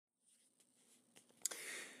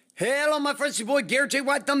Hello, my friends, your boy Garrett J.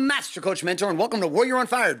 White, the Master Coach Mentor, and welcome to Warrior on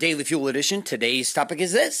Fire Daily Fuel Edition. Today's topic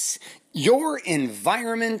is this: your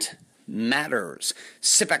environment matters.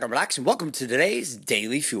 Sit back and relax, and welcome to today's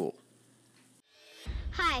Daily Fuel.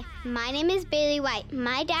 Hi, my name is Bailey White.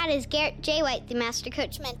 My dad is Garrett J. White, the Master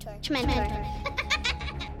Coach Mentor.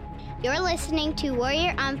 You're listening to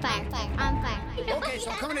Warrior on Fire. Okay, so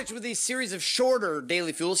I'm coming at you with these series of shorter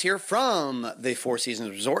daily fuels here from the Four Seasons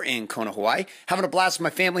Resort in Kona, Hawaii. Having a blast with my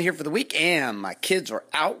family here for the week, and my kids are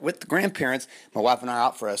out with the grandparents. My wife and I are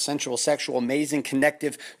out for a sensual, sexual, amazing,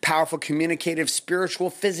 connective, powerful, communicative, spiritual,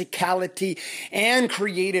 physicality, and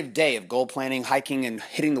creative day of goal planning, hiking, and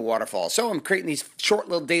hitting the waterfall. So I'm creating these short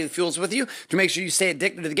little daily fuels with you to make sure you stay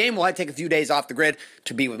addicted to the game while I take a few days off the grid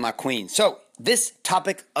to be with my queen. So this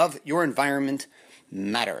topic of your environment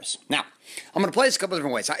matters. Now, I'm going to play this a couple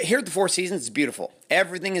different ways. Here at the Four Seasons, it's beautiful.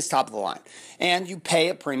 Everything is top of the line. And you pay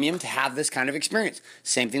a premium to have this kind of experience.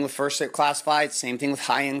 Same thing with first-class flights, same thing with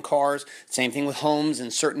high-end cars, same thing with homes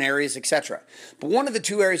in certain areas, etc. But one of the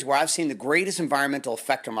two areas where I've seen the greatest environmental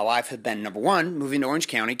effect on my life has been, number one, moving to Orange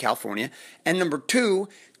County, California, and number two,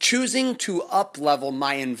 choosing to up-level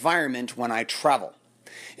my environment when I travel.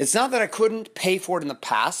 It's not that I couldn't pay for it in the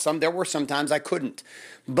past. There were some times I couldn't.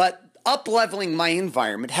 But up-leveling my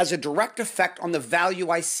environment has a direct effect on the value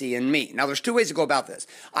I see in me. Now, there's two ways to go about this.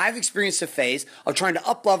 I've experienced a phase of trying to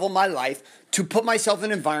up-level my life to put myself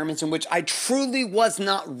in environments in which I truly was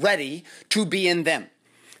not ready to be in them,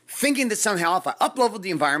 thinking that somehow if I up-leveled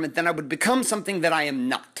the environment, then I would become something that I am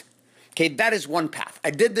not. Okay, that is one path.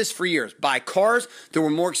 I did this for years. Buy cars that were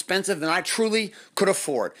more expensive than I truly could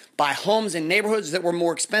afford. Buy homes in neighborhoods that were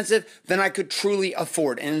more expensive than I could truly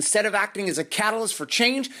afford. And instead of acting as a catalyst for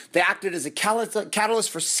change, they acted as a catalyst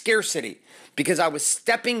for scarcity, because I was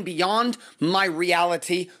stepping beyond my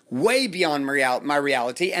reality, way beyond my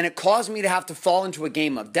reality, and it caused me to have to fall into a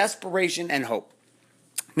game of desperation and hope.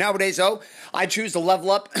 Nowadays, though, I choose to level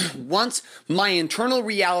up once my internal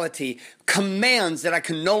reality commands that I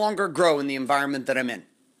can no longer grow in the environment that I'm in.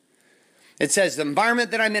 It says the environment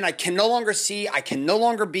that I'm in, I can no longer see, I can no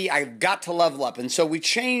longer be, I've got to level up. And so we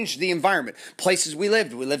changed the environment. Places we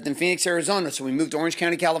lived in Phoenix, Arizona, so we moved to Orange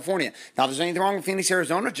County, California. Now, if there's anything wrong with Phoenix,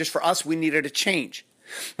 Arizona, just for us, we needed a change.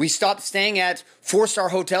 We stopped staying at 4-star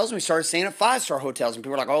hotels and we started staying at 5-star hotels. And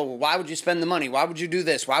people were like, oh, well, why would you spend the money? Why would you do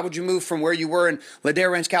this? Why would you move from where you were in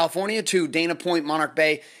Ladera Ranch, California to Dana Point, Monarch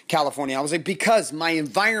Bay, California? I was like, because my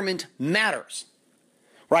environment matters.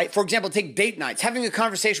 Right? For example, take date nights. Having a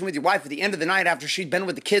conversation with your wife at the end of the night after she'd been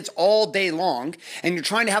with the kids all day long, and you're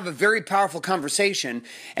trying to have a very powerful conversation,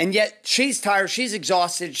 and yet she's tired, she's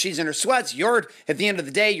exhausted, she's in her sweats, you're, at the end of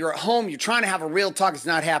the day, you're at home, you're trying to have a real talk, it's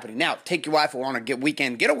not happening. Now, take your wife on a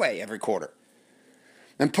weekend getaway every quarter,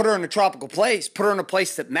 and put her in a tropical place, put her in a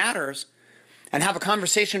place that matters, and have a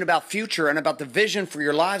conversation about future and about the vision for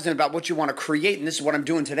your lives and about what you want to create. And this is what I'm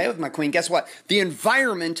doing today with my queen. Guess what? The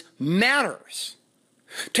environment matters.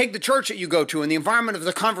 Take the church that you go to and the environment of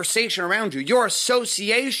the conversation around you. Your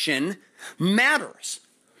association matters.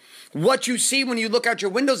 What you see when you look out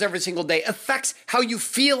your windows every single day affects how you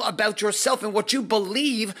feel about yourself and what you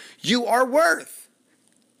believe you are worth.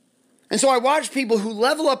 And so I watch people who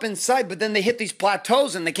level up inside, but then they hit these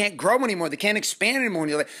plateaus and they can't grow anymore. They can't expand anymore.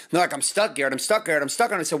 And they're like, I'm stuck, Garrett. I'm stuck, Garrett. I'm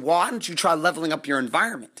stuck. And I said, why don't you try leveling up your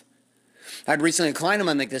environment? I had recently a client of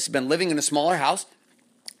mine like this. He's been living in a smaller house.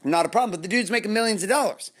 Not a problem, but the dude's making millions of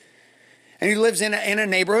dollars. And he lives in a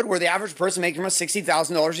neighborhood where the average person makes almost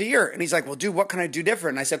 $60,000 a year. And he's like, well, dude, what can I do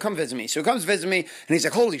different? And I said, come visit me. So he comes visit me, and he's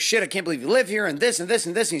like, holy shit, I can't believe you live here, and this, and this,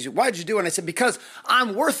 and this. And he's like, why'd you do it? And I said, because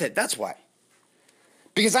I'm worth it, that's why.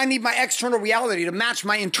 Because I need my external reality to match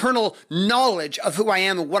my internal knowledge of who I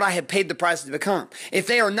am and what I have paid the price to become. If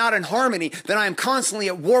they are not in harmony, then I am constantly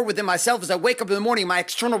at war within myself. As I wake up in the morning, my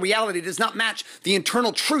external reality does not match the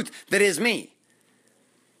internal truth that is me.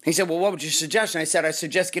 He said, well, what would you suggest? And I said, I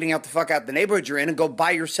suggest getting out the fuck out of the neighborhood you're in and go buy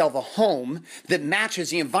yourself a home that matches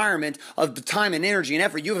the environment of the time and energy and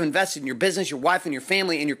effort you have invested in your business, your wife and your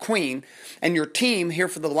family and your queen and your team here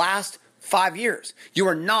for the last 5 years. You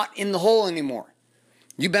are not in the hole anymore.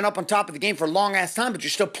 You've been up on top of the game for a long ass time, but you're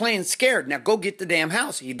still playing scared. Now go get the damn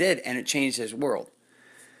house. He did, and it changed his world.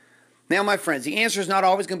 Now, my friends, the answer is not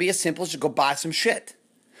always going to be as simple as just go buy some shit.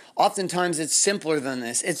 Oftentimes it's simpler than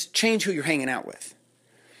this. It's change who you're hanging out with.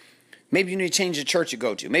 Maybe you need to change the church you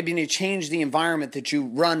go to. Maybe you need to change the environment that you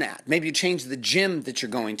run at. Maybe you change the gym that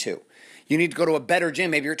you're going to. You need to go to a better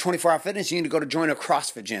gym. Maybe you're at 24 Hour Fitness. You need to go to join a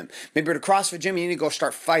CrossFit gym. Maybe you're at a CrossFit gym. You need to go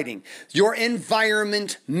start fighting. Your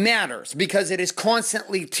environment matters because it is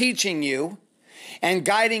constantly teaching you and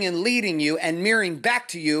guiding and leading you and mirroring back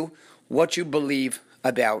to you what you believe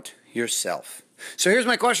about yourself. So here's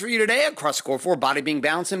my question for you today across Score 4, Body, Being,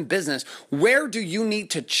 Balance, and Business. Where do you need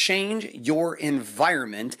to change your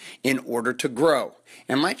environment in order to grow?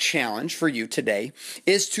 And my challenge for you today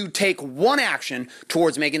is to take one action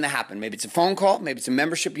towards making that happen. Maybe it's a phone call, maybe it's a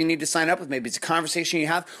membership you need to sign up with, maybe it's a conversation you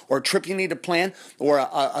have, or a trip you need to plan, or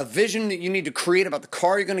a vision that you need to create about the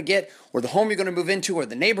car you're going to get, or the home you're going to move into, or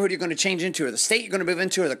the neighborhood you're going to change into, or the state you're going to move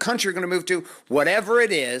into, or the country you're going to move to. Whatever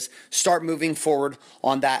it is, start moving forward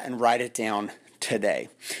on that and write it down today.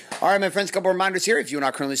 All right, my friends, a couple reminders here. If you're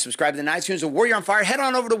not currently subscribed in iTunes or Warrior on Fire, head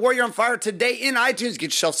on over to Warrior on Fire today in iTunes. Get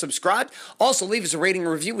yourself subscribed. Also, leave us a rating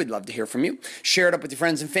and review. We'd love to hear from you. Share it up with your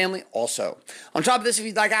friends and family also. On top of this, if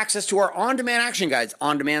you'd like access to our on-demand action guides,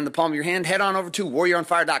 on demand in the palm of your hand, head on over to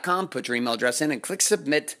warrioronfire.com, put your email address in, and click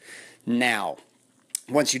submit now.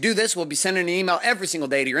 Once you do this, we'll be sending an email every single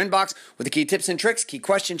day to your inbox with the key tips and tricks, key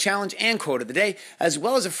question, challenge, and quote of the day, as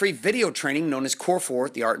well as a free video training known as Core 4,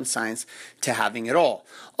 the art and science to having it all.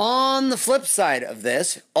 On the flip side of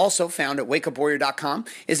this, also found at wakeupwarrior.com,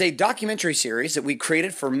 is a documentary series that we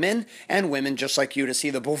created for men and women just like you to see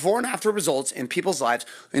the before and after results in people's lives,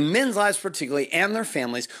 in men's lives particularly, and their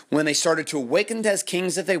families when they started to awaken as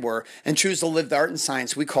kings that they were and choose to live the art and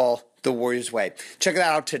science we call the Warrior's Way. Check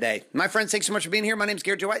that out today. My friends, thanks so much for being here. My name is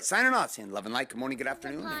Garrett J. White, signing off, saying love and light. Good morning, good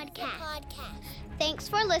afternoon. Thanks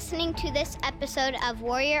for listening to this episode of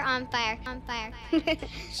Warrior on Fire.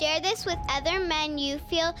 Share this with other men you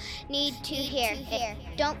feel need to hear.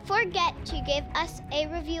 Don't forget to give us a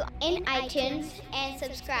review in iTunes and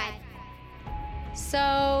subscribe.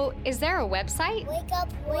 So, is there a website? Wake Up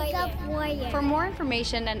Warrior. For more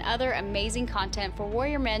information and other amazing content for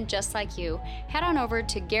warrior men just like you, head on over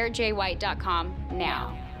to GarrettJWhite.com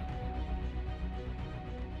now.